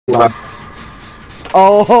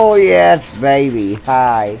Oh, yes, baby.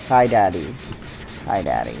 Hi. Hi, Daddy. Hi,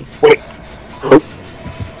 Daddy. Wait.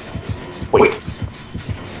 Wait.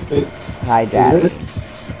 Hi, Daddy.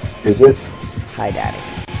 Is it? Hi, Daddy.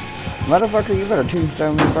 Motherfucker, you better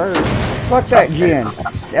tombstone me first. Fuck that gin.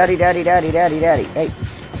 Daddy, Daddy, Daddy, Daddy, Daddy. Hey,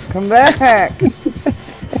 come back.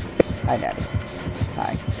 Hi, Daddy.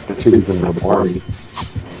 Hi. The trees in the Mori.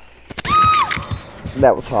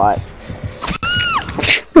 That was hot.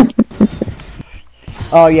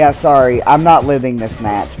 Oh, yeah, sorry. I'm not living this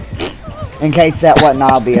match. In case that wasn't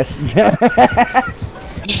obvious.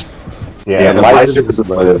 Yeah, the live ship isn't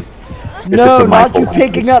live. No, not you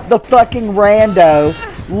picking up the fucking rando.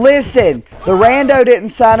 Listen, the rando didn't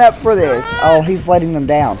sign up for this. Oh, he's letting them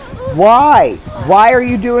down. Why? Why are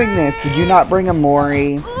you doing this? Did you not bring a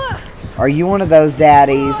Mori? Are you one of those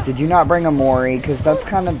daddies? Did you not bring a Mori? Because that's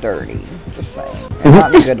kind of dirty. Just saying. And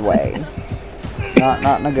not in a good way.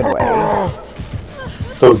 Not in a good way.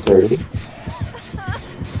 So dirty.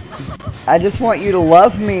 I just want you to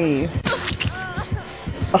love me.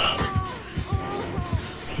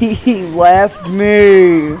 He left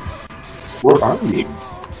me. Where are you?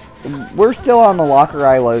 We're still on the locker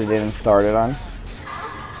I loaded in and started on.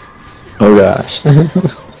 Oh gosh.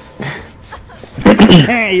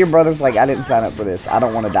 Your brother's like, I didn't sign up for this. I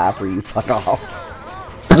don't want to die for you. Fuck off.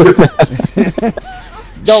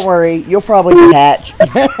 Don't worry, you'll probably detach.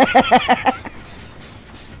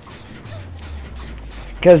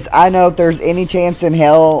 Because I know if there's any chance in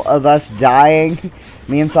hell of us dying,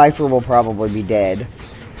 me and Cypher will probably be dead.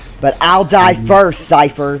 But I'll die first,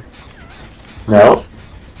 Cypher. No.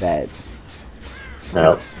 Bet.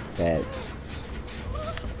 No. Bet.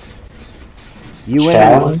 You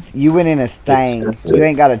went in a stain. You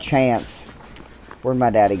ain't got a chance. Where'd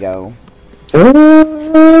my daddy go?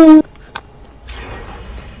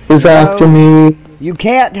 He's after me. You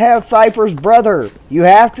can't have Cypher's brother. You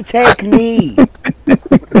have to take me.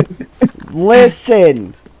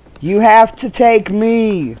 Listen. You have to take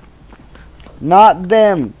me. Not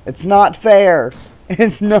them. It's not fair.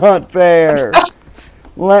 It's not fair.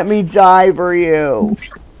 Let me die for you.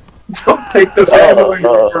 Don't take the fan away.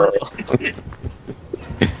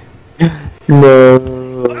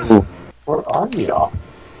 No. Where are y'all?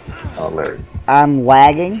 Oh, there he is. I'm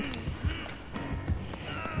lagging.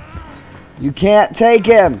 You can't take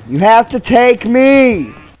him. You have to take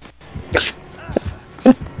me.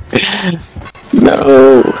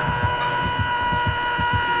 No.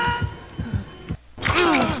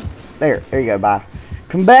 There you go, bye.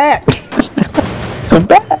 Come back! Come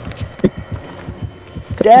back!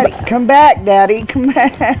 Daddy, come back, Daddy, come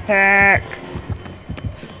back!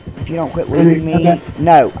 If you don't quit leaving me...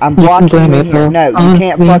 No, I'm blocking you in here. No, you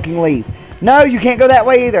can't fucking leave. No, you can't go that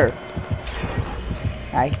way either!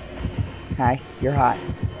 Hi. Hi, you're hot.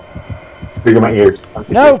 Look at my ears.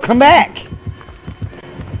 No, come back!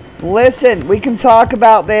 Listen, we can talk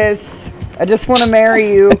about this. I just want to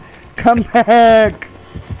marry you. Come back!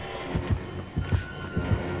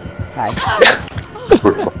 Hi.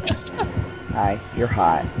 Hi, you're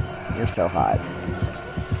hot. You're so hot.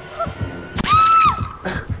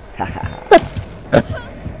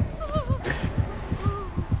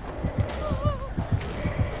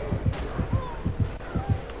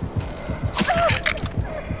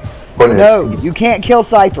 No, you can't kill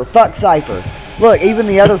Cypher. Fuck Cypher. Look, even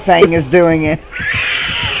the other Fang is doing it.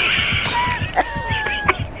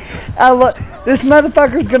 Look, this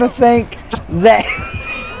motherfucker's gonna think that...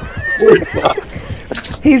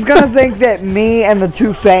 He's gonna think that me and the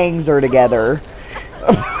two Fangs are together.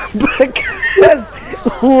 Because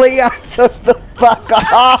Leon took the fuck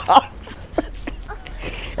off.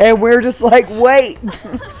 And we're just like, wait.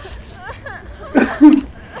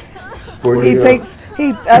 He thinks,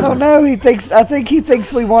 I don't know, I think he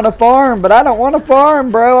thinks we want to farm, but I don't want to farm,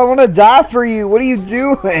 bro. I want to die for you. What are you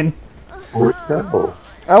doing?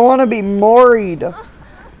 I want to be Mori'd.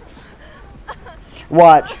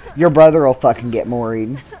 Watch, your brother will fucking get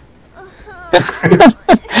Mori'd.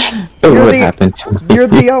 You're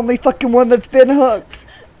the only fucking one that's been hooked.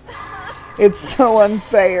 It's so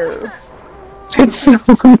unfair. It's so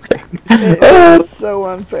unfair. It's so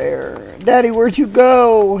unfair. Daddy, where'd you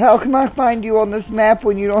go? How can I find you on this map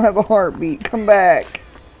when you don't have a heartbeat? Come back.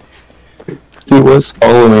 He was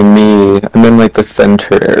following me. I'm in like the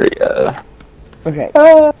center area. Okay,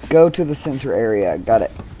 go to the center area. Got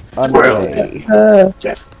it. Underway.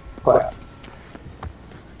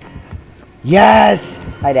 Yes!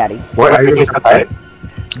 Hi, Daddy. What are you inside?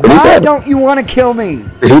 Why don't you want to kill me?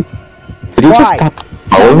 Did he just stop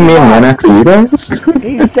following me and run after you guys?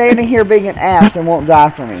 He's standing here being an ass and won't die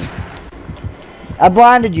for me. I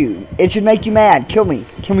blinded you. It should make you mad. Kill me.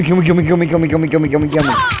 Kill me, kill me, kill me, kill me, kill me, kill me, kill me, kill me, kill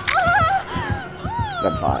me.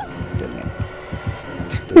 That's hot.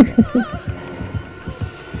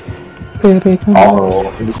 Baby, come on.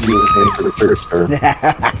 Oh, this is the same for the first turn.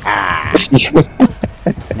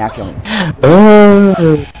 Now kill me.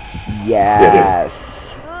 Oh. Yes.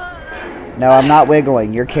 No, I'm not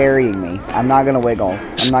wiggling. You're carrying me. I'm not gonna wiggle.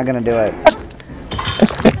 I'm not gonna do it.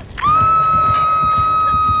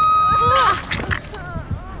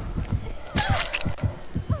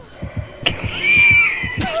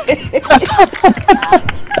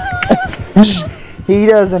 He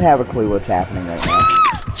doesn't have a clue what's happening right now.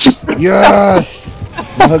 Yes!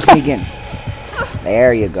 Now hook me again.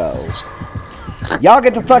 There you go. Y'all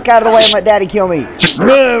get the fuck out of the way and let Daddy kill me.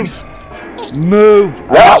 Move! Move!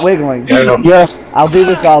 I'm not wiggling. Yeah. I'll do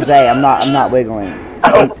this all day. I'm not wiggling.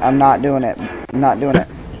 I'm not doing it. I'm not doing it.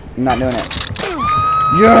 I'm not doing it.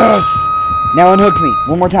 Yes! Now unhook me.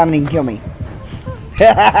 One more time and he can kill me.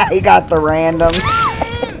 He got the random.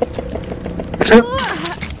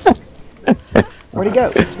 Where'd he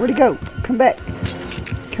go? Where'd he go? Come back.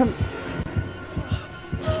 Come.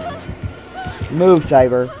 Move,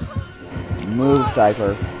 Cypher. Move,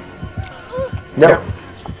 Cypher. No.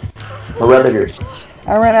 I ran out of yours.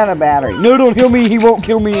 I ran out of battery. No, don't kill me. He won't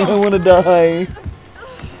kill me. I want to die.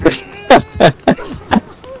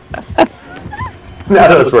 Now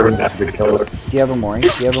that's where we're not the killer. Do you have a Mori? Do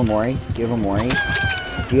you have a Mori? Do you have a Mori?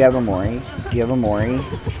 Do you have a Mori? Do you have a Mori?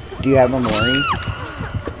 Do you have a Mori?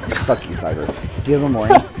 Fuck you, Cypher. Do you have a Mori?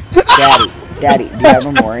 Daddy, Daddy, do you have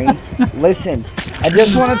a Mori? Listen, I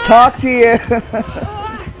just want to talk to you.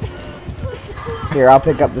 Here, I'll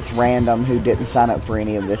pick up this random who didn't sign up for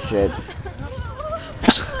any of this shit.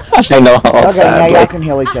 I know how Okay, now y'all can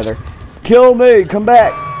heal each other. Kill me! Come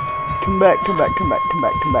back! Come back, come back, come back, come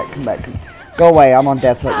back, come back, come back. Come. Go away, I'm on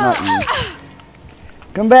death hook, not you.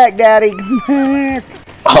 Come back, Daddy! Come back!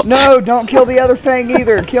 No, don't kill the other thing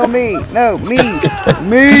either. Kill me. No, me.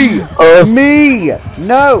 Me. Me.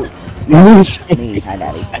 No. Me. Hi,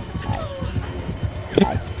 Daddy. Hi.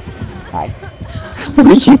 Hi. Hi. What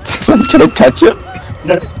are you doing? I'm trying to touch him.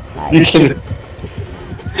 Hi. You can.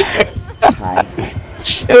 Hi.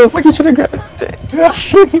 It looks like he's trying to grab his dick.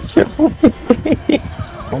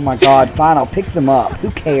 Oh my god, fine, I'll pick them up.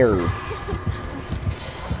 Who cares?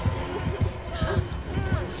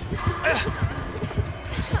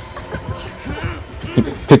 He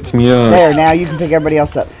picked me up. There, now you can pick everybody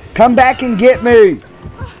else up. Come back and get me!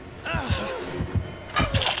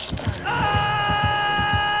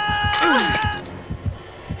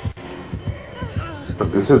 So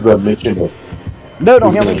this is the mission of... No,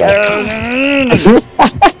 don't heal me.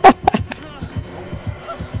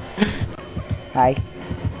 Hi.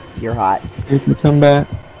 You're hot. You can come back.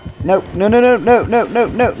 No, no, no, no, no, no, no, no,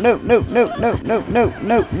 no, no, no, no, no, no,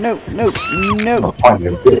 no, no, no, no. Find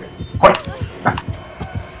this dick.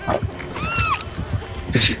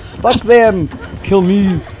 Fuck them. Kill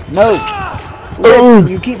me. No. Listen,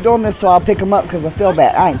 you keep doing this so I'll pick them up because I feel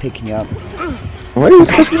bad. I ain't picking you up. What are you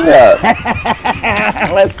picking up?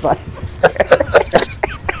 Let's fight.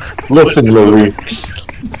 Listen, Louie.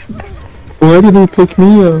 Why did he pick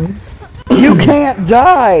me up? You can't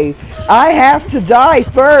die. I have to die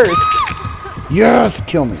first. Yes,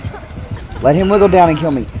 kill me. Let him wiggle down and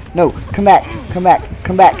kill me. No, come back, come back,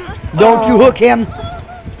 come back. Don't you hook him.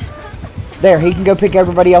 There, he can go pick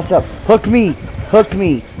everybody else up. Hook me, hook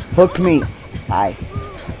me, hook me. Hi,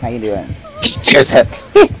 how you doing? He stares at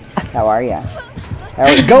me. How are ya?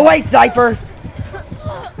 Go away, Cypher.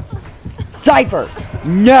 Cypher,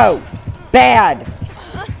 no, bad,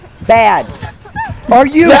 bad. Are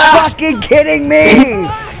you fucking kidding me?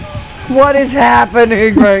 What is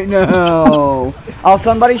happening right now? Oh,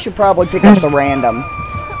 somebody should probably pick up the random.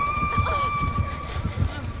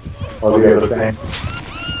 Oh, the other thing.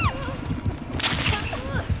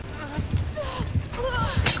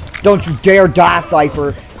 Don't you dare die,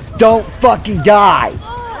 Cypher. Don't fucking die.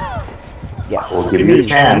 Yes, We'll give you a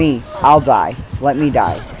chance. me. I'll die. Let me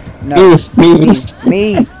die. No,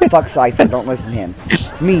 me. Fuck Cypher. Don't listen to him.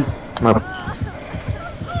 Me.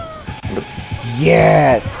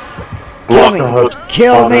 Yes. Kill me.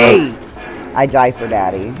 Kill me. I die for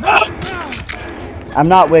Daddy. I'm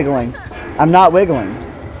not wiggling. I'm not wiggling.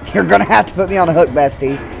 You're gonna have to put me on a hook,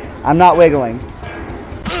 bestie. I'm not wiggling.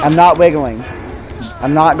 I'm not wiggling.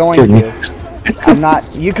 I'm not going to. I'm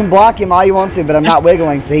not. You can block him all you want to, but I'm not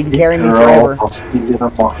wiggling, so he can carry me forever.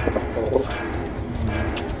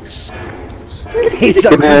 He's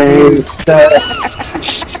so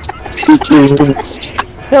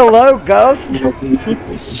Hello, Ghost.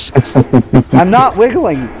 I'm not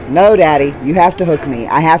wiggling. No, Daddy. You have to hook me.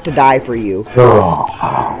 I have to die for you.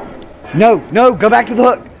 No, no, go back to the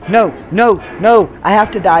hook. No, no, no. I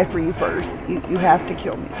have to die for you first. You have to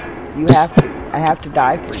kill me. You have to. I have to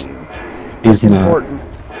die for you. He's It's not. important.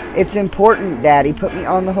 It's important, Daddy. Put me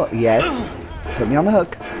on the hook. Yes. Put me on the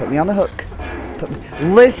hook. Put me on the hook.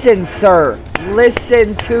 Listen, sir.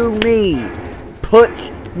 Listen to me. Put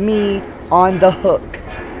me on the hook.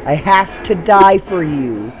 I have to die for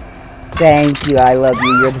you. Thank you. I love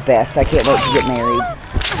you. You're the best. I can't wait to get married.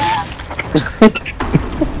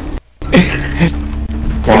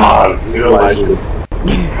 God, you know I should.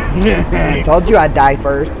 I told you I'd die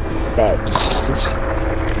first. Bet.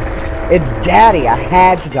 It's Daddy. I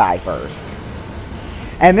had to die first.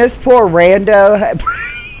 And this poor rando,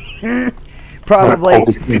 probably,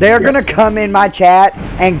 they're going to come in my chat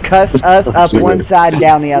and cuss us up one side and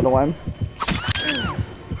down the other one.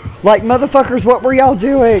 Like, motherfuckers, what were y'all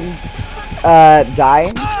doing?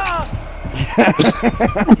 Dying?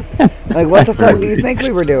 Like, what the fuck do you think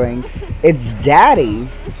we were doing? It's Daddy.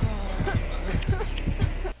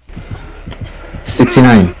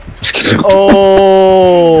 69.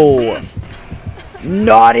 Oh!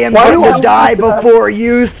 Not him to die before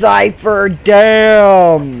you, Cypher.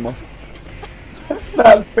 Damn! That's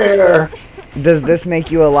not fair. Does this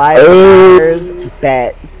make you alive?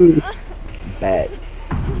 Bet. Bet.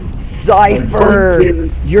 Cypher!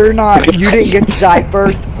 You didn't get to die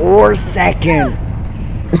first or second.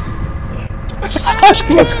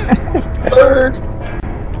 Third.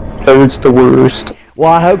 Third's the worst.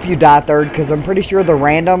 Well, I hope you die third, because I'm pretty sure the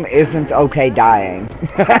random isn't okay dying.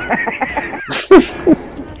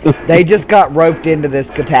 They just got roped into this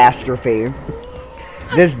catastrophe.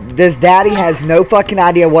 This daddy has no fucking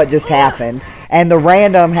idea what just happened, and the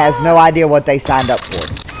random has no idea what they signed up for.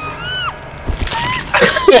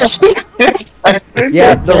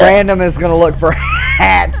 Yeah, the random is gonna look for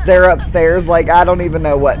hats. They're upstairs like, I don't even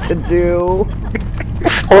know what to do.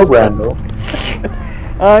 Poor Randall.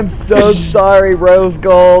 I'm so sorry, Rose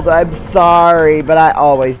Gold. I'm sorry, but I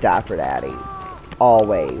always die for Daddy.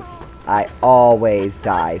 Always. I always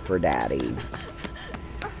die for Daddy.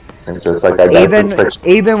 And just like I died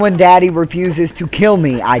even when Daddy refuses to kill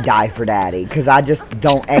me, I die for Daddy, because I just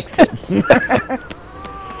don't exit.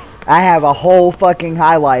 I have a whole fucking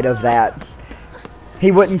highlight of that.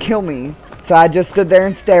 He wouldn't kill me, so I just stood there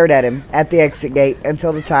and stared at him at the exit gate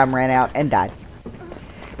until the time ran out and died.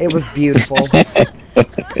 It was beautiful.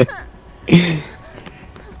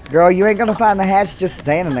 Girl, you ain't gonna find the hatch just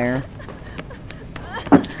standing there.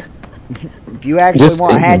 If you actually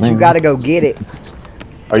want a hatch, you gotta go get it.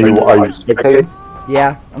 Are you spectating?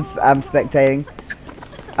 Yeah, I'm spectating.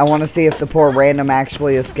 I want to see if the poor random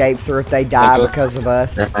actually escapes or if they die because of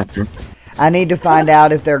us. I need to find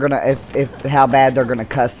out if they're gonna how bad they're gonna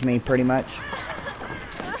cuss me, pretty much.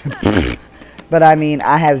 But I mean,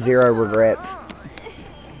 I have zero regrets.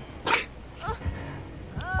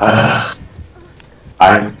 I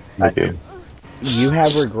do. You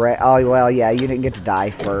have regret. Oh well, yeah, you didn't get to die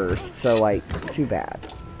first, so like, too bad.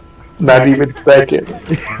 Not even second.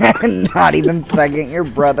 Not even second. Your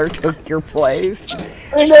brother took your place.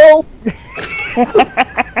 I know.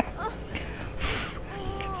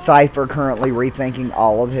 Cypher currently rethinking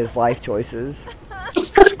all of his life choices.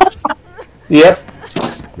 Yep.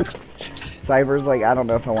 Cypher's like, I don't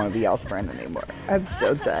know if I want to be y'all's friend anymore. I'm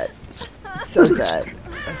so dead. So dead.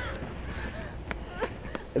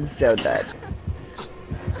 I'm so dead.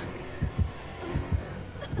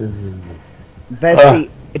 Bestie,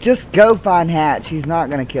 just go find Hatch. He's not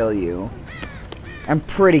gonna kill you. I'm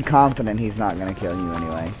pretty confident he's not gonna kill you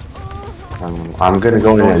anyway. I'm gonna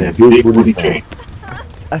go in and do booty chain.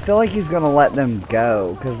 I feel like he's gonna let them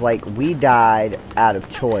go, cause like we died out of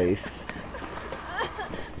choice,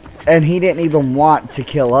 and he didn't even want to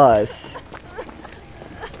kill us.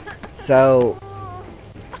 So,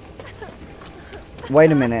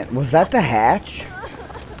 wait a minute, was that the hatch?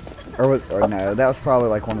 Or no, that was probably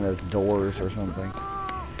like one of those doors or something.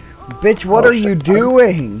 Bitch, what are you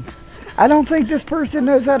doing? I don't think this person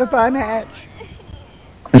knows how to find Hatch.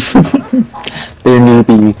 They're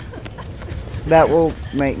newbie. That will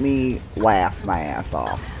make me laugh my ass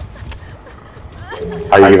off.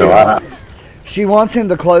 How you gonna laugh? She wants him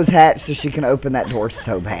to close Hatch so she can open that door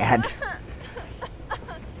so bad.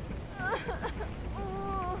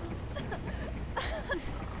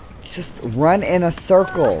 Just run in a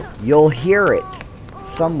circle. You'll hear it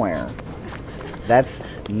somewhere. That's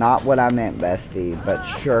not what I meant, bestie, but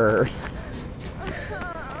sure.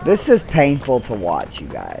 This is painful to watch, you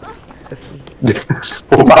guys. This is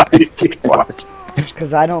Why do you keep watching?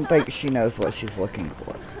 because I don't think she knows what she's looking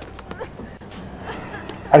for.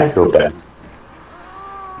 I feel bad.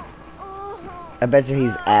 I bet you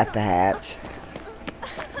he's at the hatch.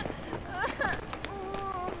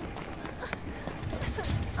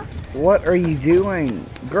 What are you doing?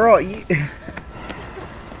 Girl, you...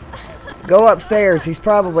 Go upstairs. He's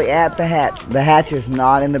probably at the hatch. The hatch is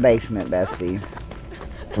not in the basement, bestie.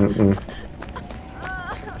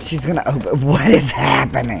 She's gonna open... What is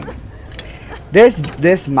happening?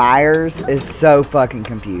 This Myers is so fucking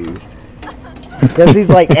confused. Because he's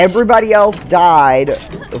like, everybody else died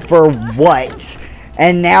for what?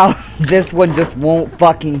 And now this one just won't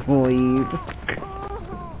fucking leave.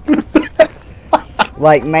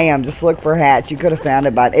 Like, ma'am, just look for hatch. You could have found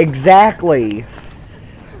it by... Exactly.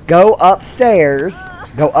 Go upstairs.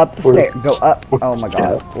 Go up the stairs. Go up. Oh my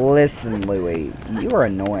god. Listen, Louie. You are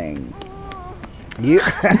annoying. You...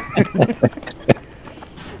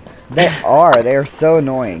 They are so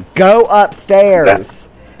annoying. Go upstairs.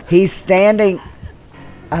 He's standing...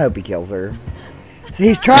 I hope he kills her.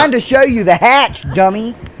 He's trying to show you the hatch,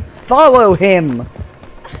 dummy. Follow him.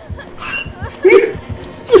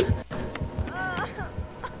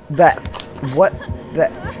 That... What?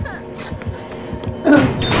 That...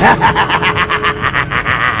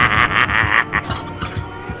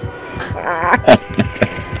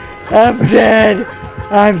 I'm dead.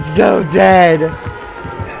 I'm so dead.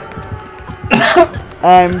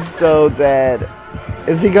 I'm so dead.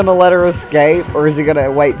 Is he gonna let her escape, or is he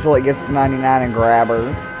gonna wait till it gets to 99 and grab her?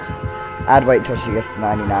 I'd wait till she gets to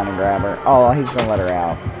 99 and grab her. Oh, he's gonna let her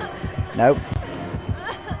out. Nope.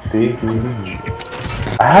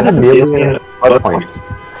 I had a million points.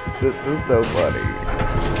 This is so funny.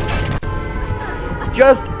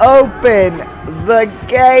 Just open the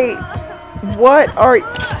gate. What are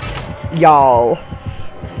y'all?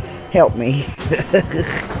 Help me.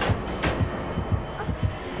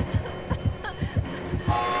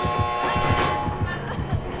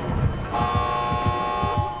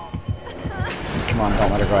 Come on,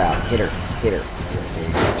 don't let her go out. Hit her. Hit her.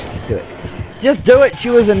 Just do it. Just do it. She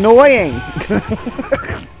was annoying.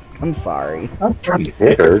 I'm sorry. I'm trying to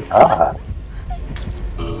hit her. God.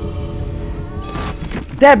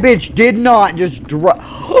 That bitch did not just drop.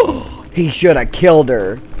 He should have killed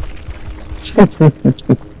her.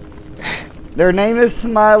 Their name is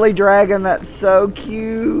Smiley Dragon. That's so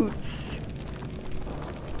cute.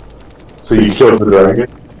 So you killed the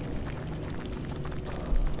dragon?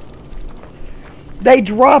 They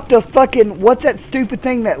dropped a fucking... What's that stupid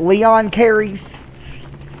thing that Leon carries?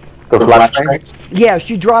 The flashbangs? Yeah,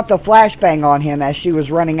 she dropped a flashbang on him as she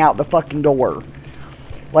was running out the fucking door.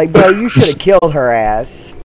 Like, bro, you should have killed her ass.